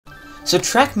So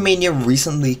Trackmania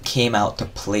recently came out to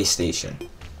PlayStation.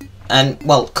 And,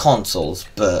 well, consoles,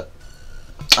 but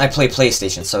I play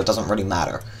PlayStation, so it doesn't really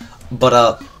matter.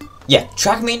 But, yeah,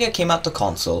 Trackmania came out to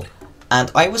console, and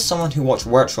I was someone who watched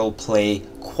Virtual play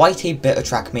quite a bit of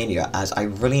Trackmania, as I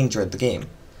really enjoyed the game.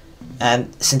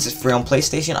 And since it's free on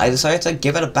PlayStation, I decided to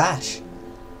give it a bash.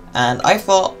 And I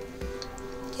thought,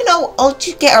 you know, I'll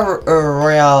just get a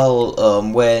Royale,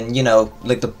 when, you know,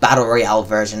 like the Battle Royale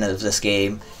version of this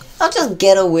game. I'll just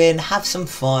get a win, have some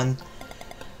fun.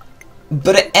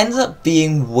 But it ended up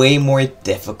being way more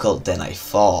difficult than I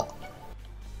thought.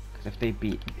 Because if they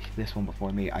beat this one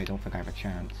before me, I don't think I have a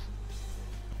chance.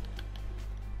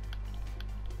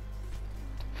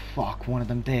 Fuck, one of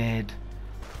them did.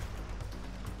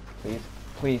 Please,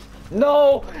 please.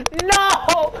 No!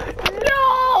 No!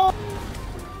 No!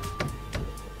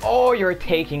 Oh, you're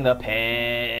taking the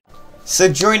piss. So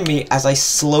join me as I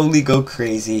slowly go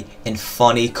crazy in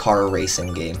funny car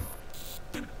racing game.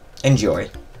 Enjoy.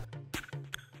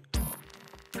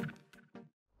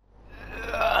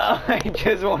 I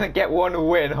just want to get one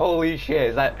win. Holy shit,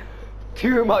 is that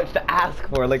too much to ask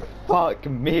for? Like, fuck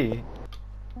me.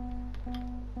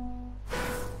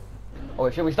 Oh,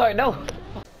 should we start? No.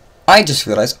 I just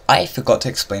realized I forgot to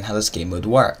explain how this game mode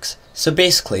works. So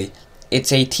basically,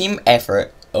 it's a team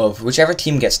effort of whichever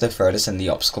team gets the furthest in the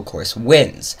obstacle course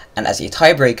wins, and as a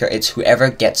tiebreaker it's whoever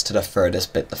gets to the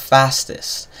furthest bit the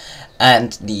fastest,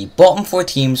 and the bottom 4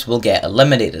 teams will get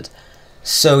eliminated.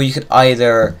 So you could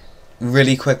either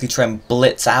really quickly try and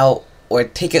blitz out, or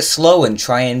take it slow and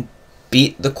try and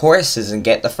beat the courses and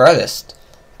get the furthest.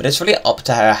 But it's really up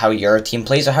to how your team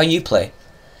plays or how you play.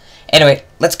 Anyway,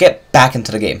 let's get back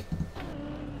into the game.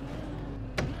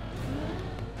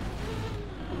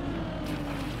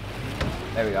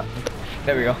 There we go.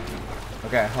 There we go.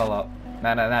 Okay, hold up.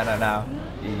 No.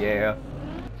 Yeah.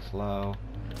 Slow.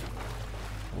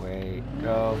 Wait.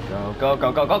 Go.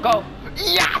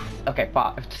 Yes! Okay,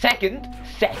 second.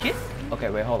 Okay,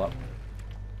 wait, hold up.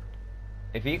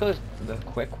 If he goes the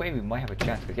quick way, we might have a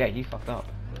chance. Because, yeah, he fucked up.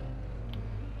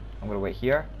 I'm gonna wait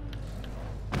here.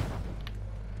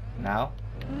 Now.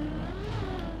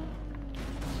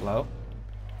 Slow.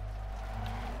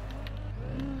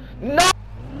 No!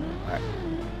 Alright.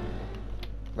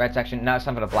 Red section, now it's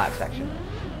time for the black section.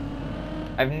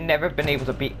 I've never been able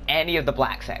to beat any of the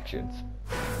black sections.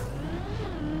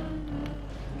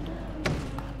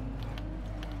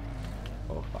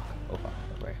 Oh fuck,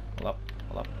 wait, hold up.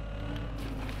 Okay.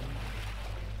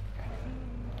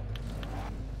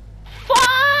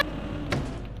 Fuck!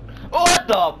 Oh, what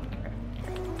the? Okay.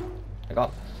 I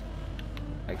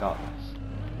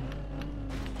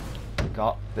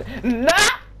got this. Nah!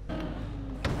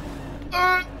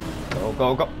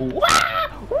 Go.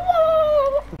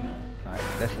 Alright,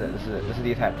 this is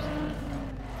the attempts.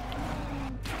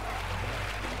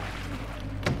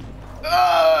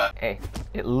 Hey,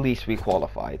 at least we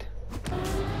qualified. What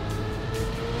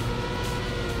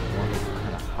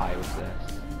kind of high was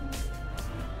this?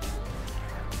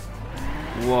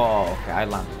 Whoa, okay, I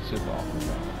landed super awkward.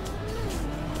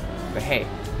 But hey,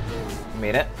 we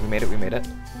made it.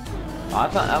 Oh,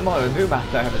 I'm on a new map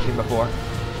that I haven't seen before.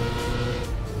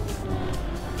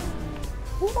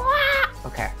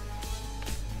 Okay.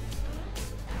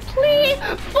 Please,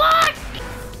 fuck!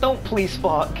 Don't please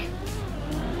fuck.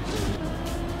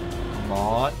 Come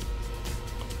on.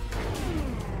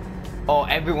 Oh,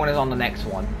 everyone is on the next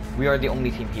one. We are the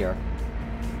only team here.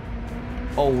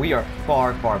 Oh, we are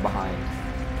far behind.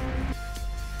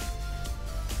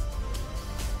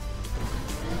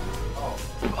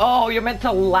 Oh, you're meant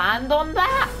to land on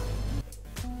that?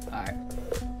 Alright.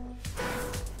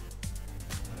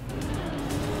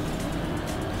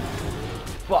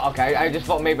 Well, okay, I just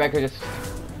thought maybe I could just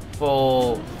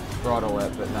full throttle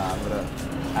it, but nah, I'm gonna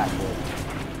actually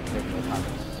take my time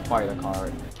and spider car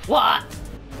it. What?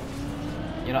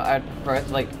 You know, I'd prefer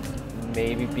to, like,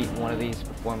 maybe beat one of these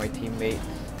before my teammates,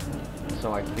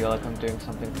 so I feel like I'm doing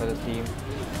something for the team,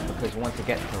 because once it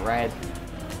gets to red,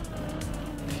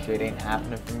 shit ain't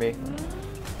happening for me.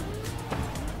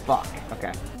 Fuck,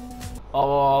 okay.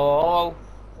 Oh,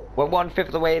 we're 1/5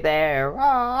 of the way there.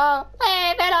 Oh,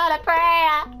 leave it on a prayer.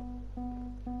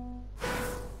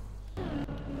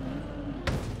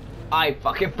 I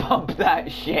fucking pumped that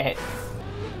shit.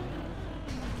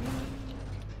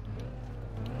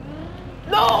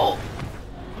 No!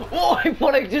 Oh, I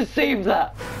thought I just saved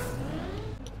that.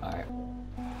 Alright.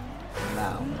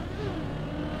 Now.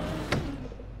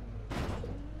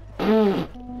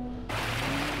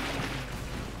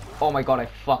 Oh my god, I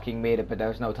fucking made it, but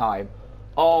there's no time.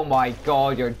 Oh my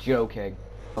god, you're joking.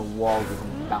 The wall we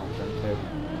can bounce into.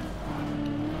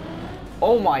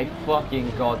 Oh my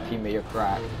fucking god, teammate, you're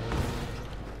cracked.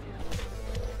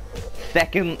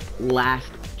 Second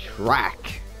last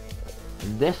track.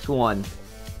 This one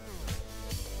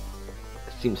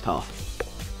seems tough.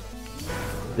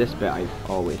 This bit I've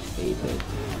always hated.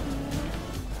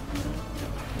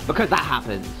 Because that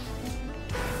happens.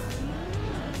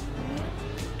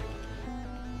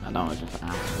 I know, it's just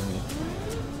asking me.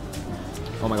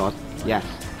 Oh my god, yes.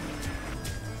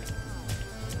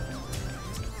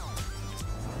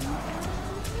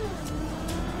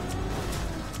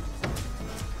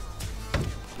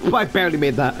 I barely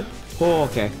made that. Oh,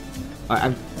 okay. Alright,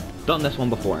 I've done this one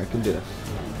before. I can do this.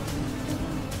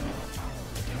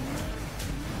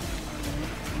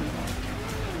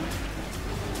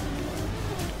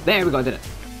 There we go, I did it.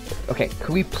 Okay,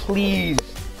 can we please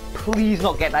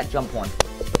not get that jump one?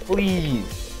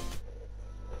 Please.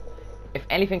 If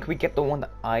anything, can we get the one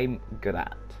that I'm good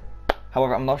at?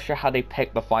 However, I'm not sure how they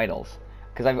pick the finals.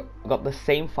 Because I've got the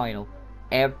same final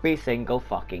every single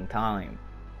fucking time.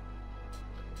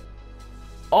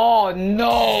 Oh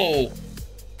no!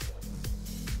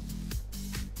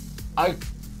 I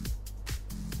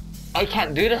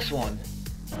can't do this one.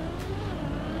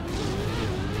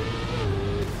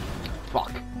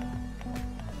 Fuck.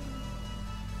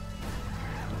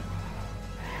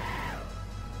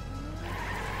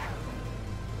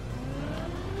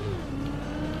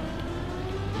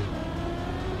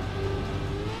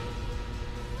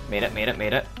 Made it, made it,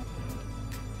 made it.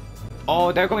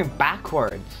 Oh, they're going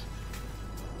backwards.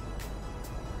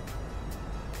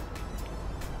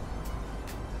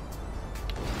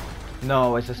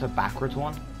 No, is this a backwards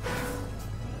one?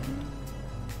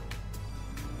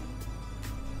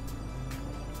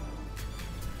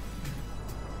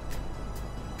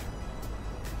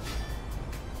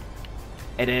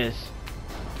 It is.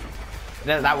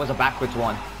 That was a backwards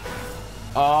one.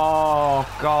 Oh,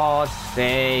 God's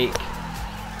sake.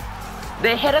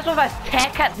 They hit us with a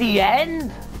tech at the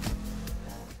end?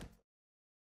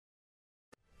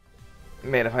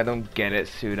 Man, if I don't get it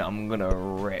soon, I'm gonna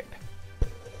rip.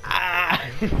 Ah!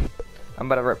 I'm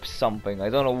about to rip something. I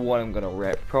don't know what I'm gonna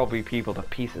rip. Probably people to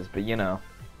pieces, but you know.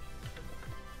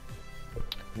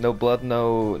 No blood,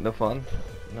 no fun.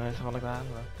 No something like that.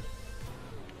 No.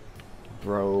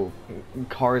 Bro,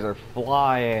 cars are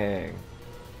flying.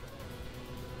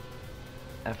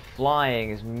 And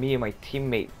flying is me and my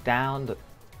teammate down the...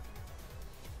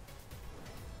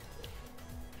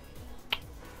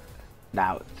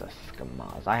 Now it's a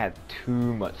skamaz. I had too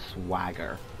much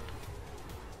swagger.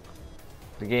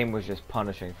 The game was just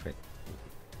punishing for...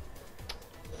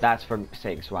 That's for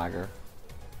saying swagger.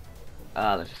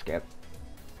 Let's just skip.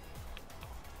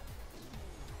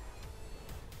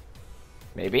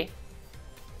 Maybe?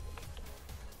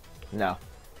 No.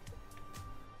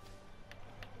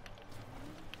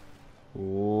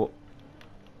 Ooh.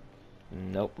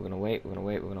 Nope, we're gonna wait, we're gonna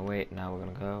wait, we're gonna wait. Now we're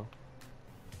gonna go.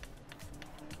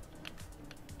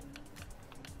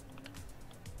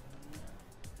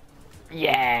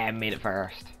 Yeah, made it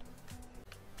first.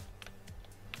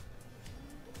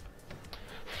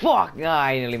 Fuck! Nah,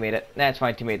 I nearly made it. That's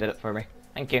fine, teammate did it for me.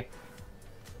 Thank you.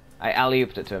 I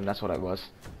alley-ooped it to him, that's what it was.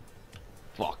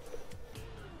 Fuck.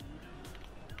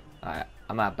 Alright,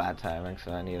 I'm at bad timing,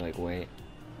 so I need to like wait.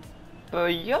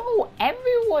 But yo,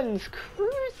 everyone's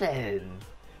cruising!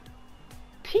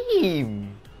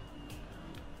 Team!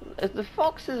 Is the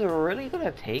Foxes really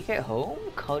gonna take it home?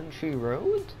 Country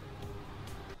Road?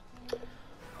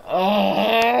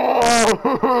 Oh!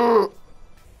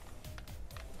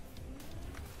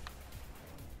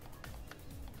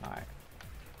 Alright.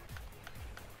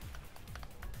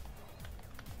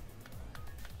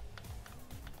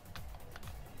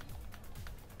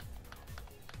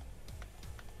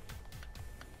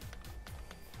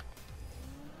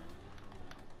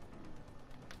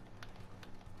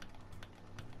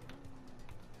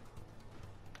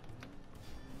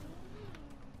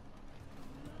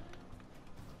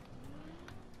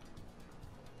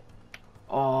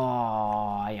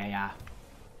 Oh, yeah.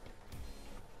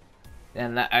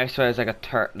 And that, I swear it was like a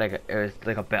turn, it was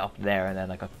like a bit up there, and then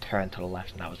like a turn to the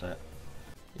left, and that was it.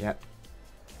 Yep.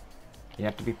 You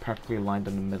have to be perfectly aligned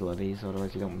in the middle of these,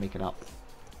 otherwise you don't make it up.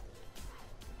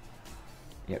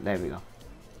 Yep, there we go.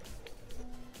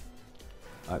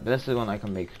 Alright, but this is one I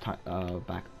can make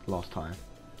back lost time.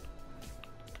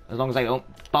 As long as I don't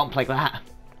bump like that.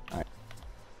 Alright.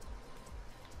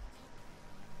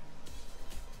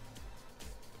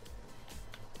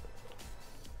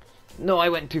 No, I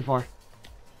went too far.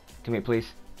 Come here, please.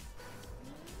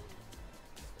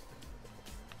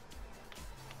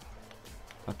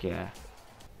 Fuck yeah.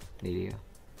 Need you.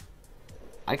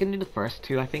 I can do the first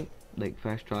two, I think. Like,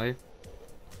 first try.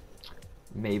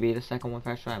 Maybe the second one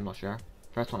first try, I'm not sure.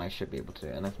 First one I should be able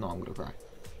to, and if not, I'm gonna cry.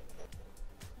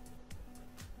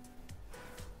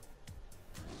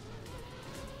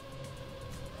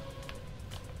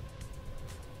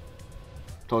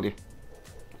 Told you.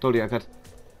 Told you I could.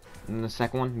 And the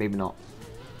second one, maybe not.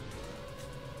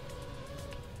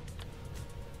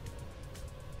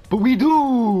 But we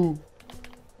do!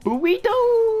 But we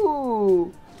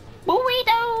do! But we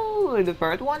do! And the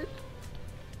third one?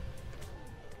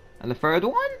 And the third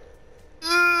one?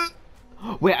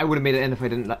 Wait, I would have made it in if I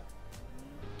didn't let...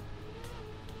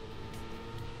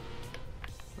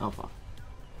 Oh, fuck.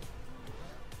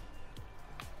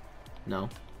 No.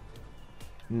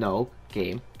 No,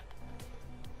 game.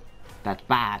 That's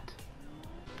bad.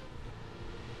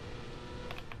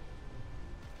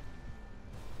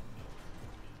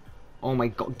 Oh my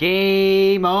god,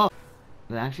 game up!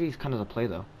 That actually is kind of the play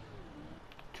though.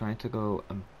 Trying to go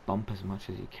and bump as much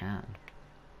as you can.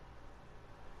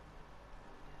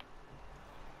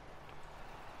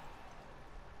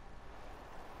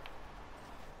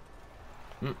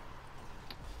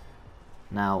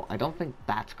 Now, I don't think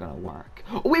that's gonna work.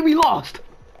 Oh wait, we lost!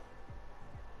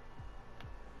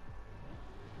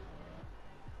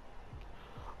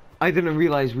 I didn't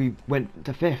realize we went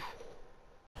to 5th.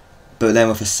 But then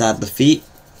with a sad defeat,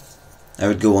 I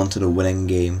would go on to the winning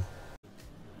game.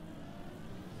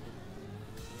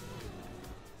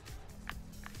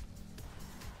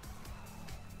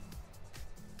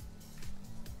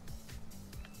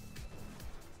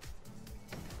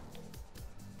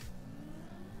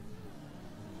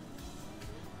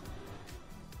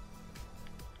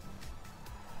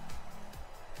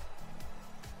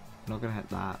 I'm not gonna hit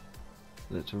that.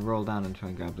 Let's roll down and try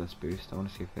and grab this boost. I want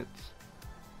to see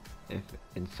if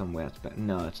in some way it's better.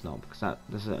 No, it's not, because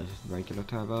this is a just regular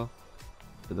turbo,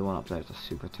 but the one up there is a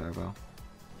super turbo.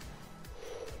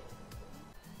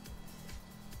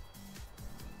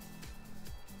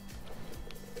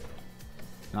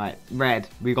 Alright, red,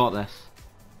 we got this.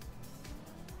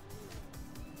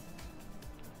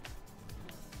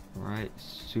 Alright,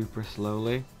 super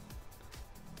slowly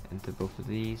into both of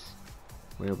these.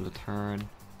 We're able to turn,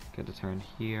 get the turn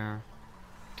here,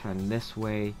 turn this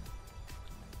way,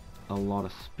 a lot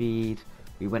of speed.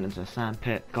 We went into a sand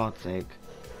pit, God's sake.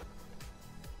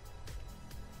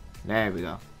 There we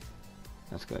go.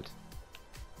 That's good.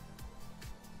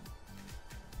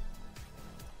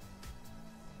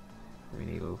 We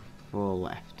need to go full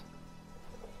left.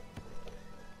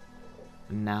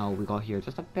 And now we got here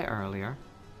just a bit earlier.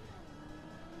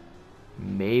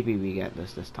 Maybe we get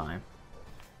this time.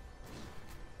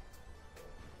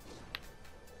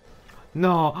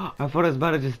 No, I thought I was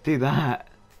about to just do that.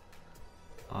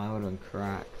 Oh, I would have been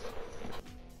cracked.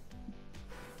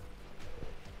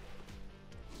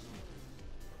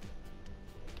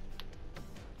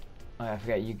 Oh, I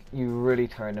forget, you really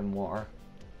turned in water.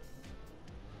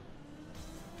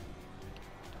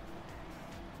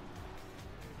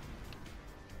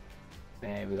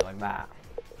 There we go, like that.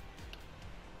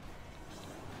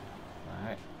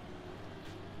 Alright.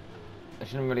 I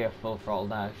shouldn't really have full throttle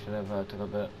now, I should have took a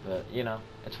bit, but you know,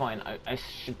 it's fine. I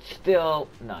should still...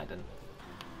 No, I didn't.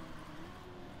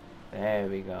 There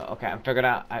we go. Okay, I figured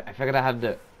out how to do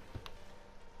it.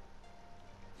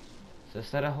 So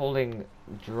instead of holding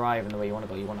drive in the way you want to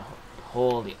go, you want to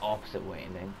pull the opposite way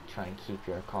and then try and keep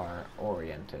your car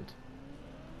oriented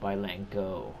by letting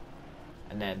go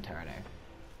and then turning.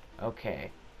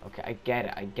 Okay, okay, I get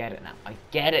it now. I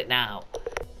get it now.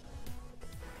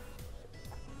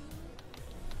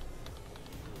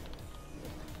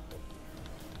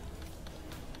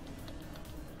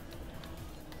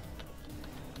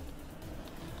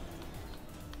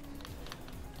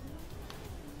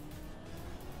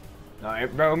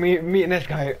 Alright, bro, me and this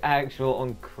guy are actual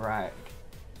on crack.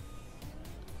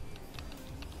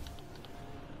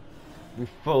 We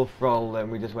full throttled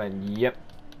and we just went, yep.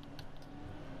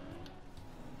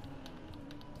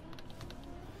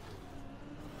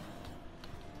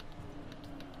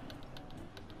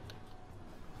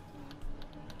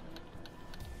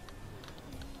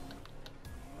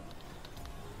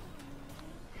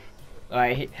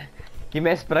 Alright, he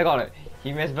missed, but I got it.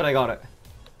 He missed, but I got it.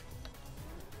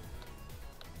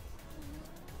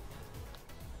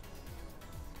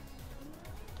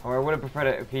 Or I would have preferred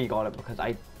it if he got it, because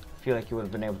I feel like he would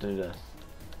have been able to do this.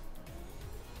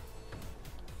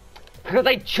 Because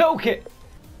I choke it!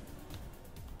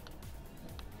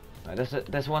 Right,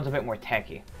 this one's a bit more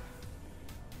techy.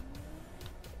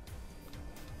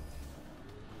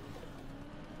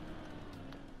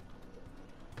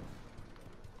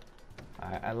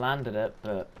 I landed it,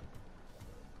 but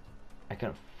I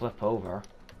couldn't flip over.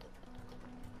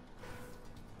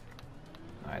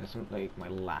 Alright, this is like my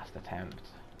last attempt.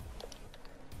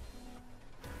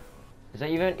 Is there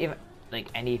even like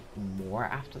any more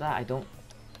after that? I don't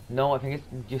know. I think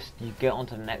it's just you get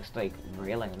onto the next like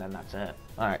railing and then that's it.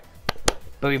 Alright.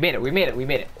 But we made it, we made it, we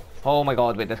made it. Oh my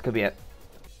god, wait, this could be it.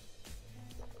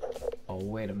 Oh,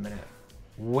 wait a minute.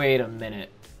 Wait a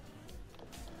minute.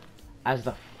 As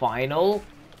the final?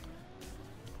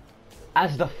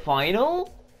 As the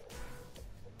final?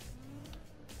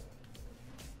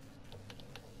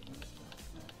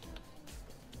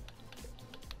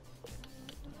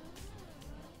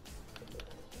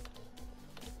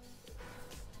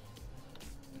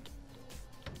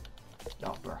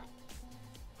 Oh, bro.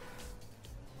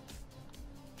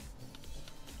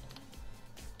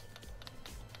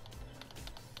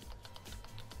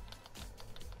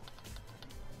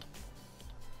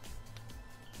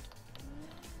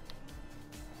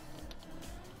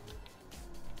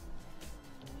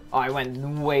 Oh, I went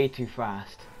way too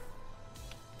fast.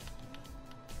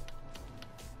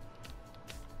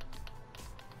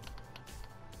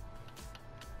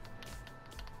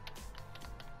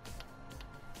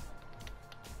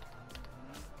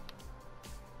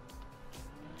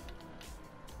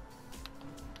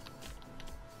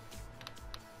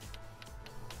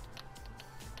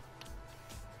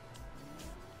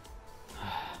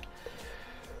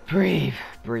 Breathe,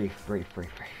 breathe, breathe, breathe,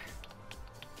 breathe.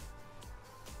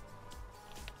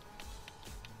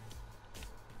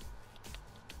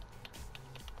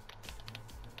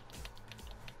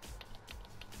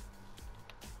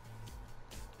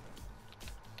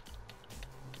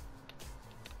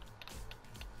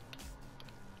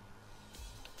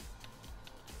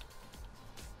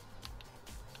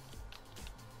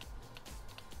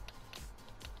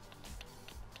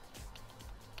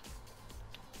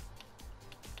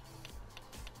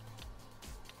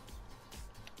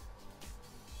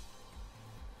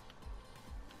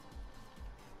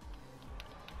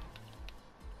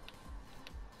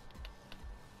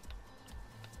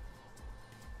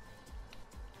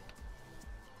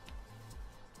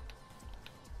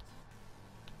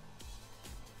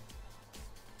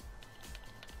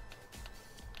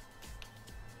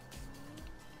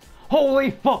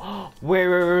 Holy fuck! Wait,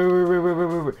 wait, wait, wait, wait, wait, wait,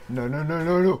 wait, wait. No, no, no,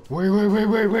 no, no. Wait, wait, wait,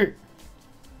 wait, wait.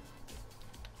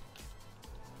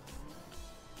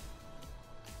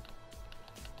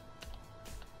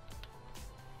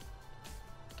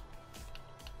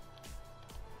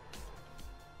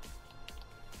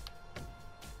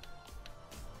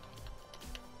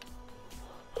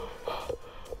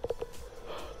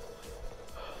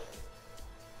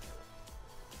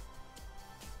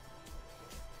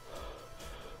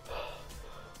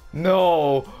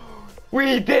 No!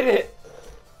 We did it!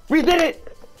 We did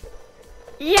it!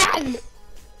 Yes!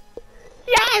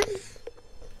 Yes!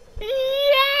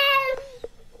 Yes!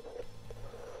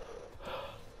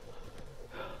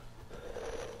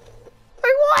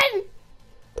 I won!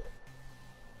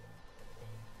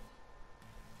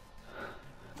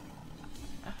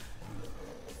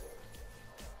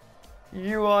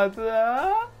 You want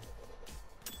that?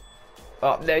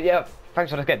 Oh, no, yeah,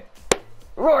 thanks for the skin.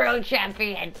 Royal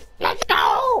champion! Let's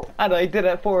go! And I did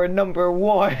it for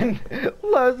 #1.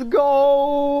 Let's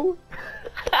go!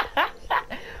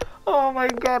 Oh my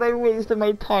god, I wasted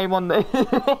my time on this.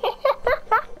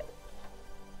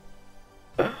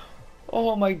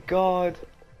 Oh my god.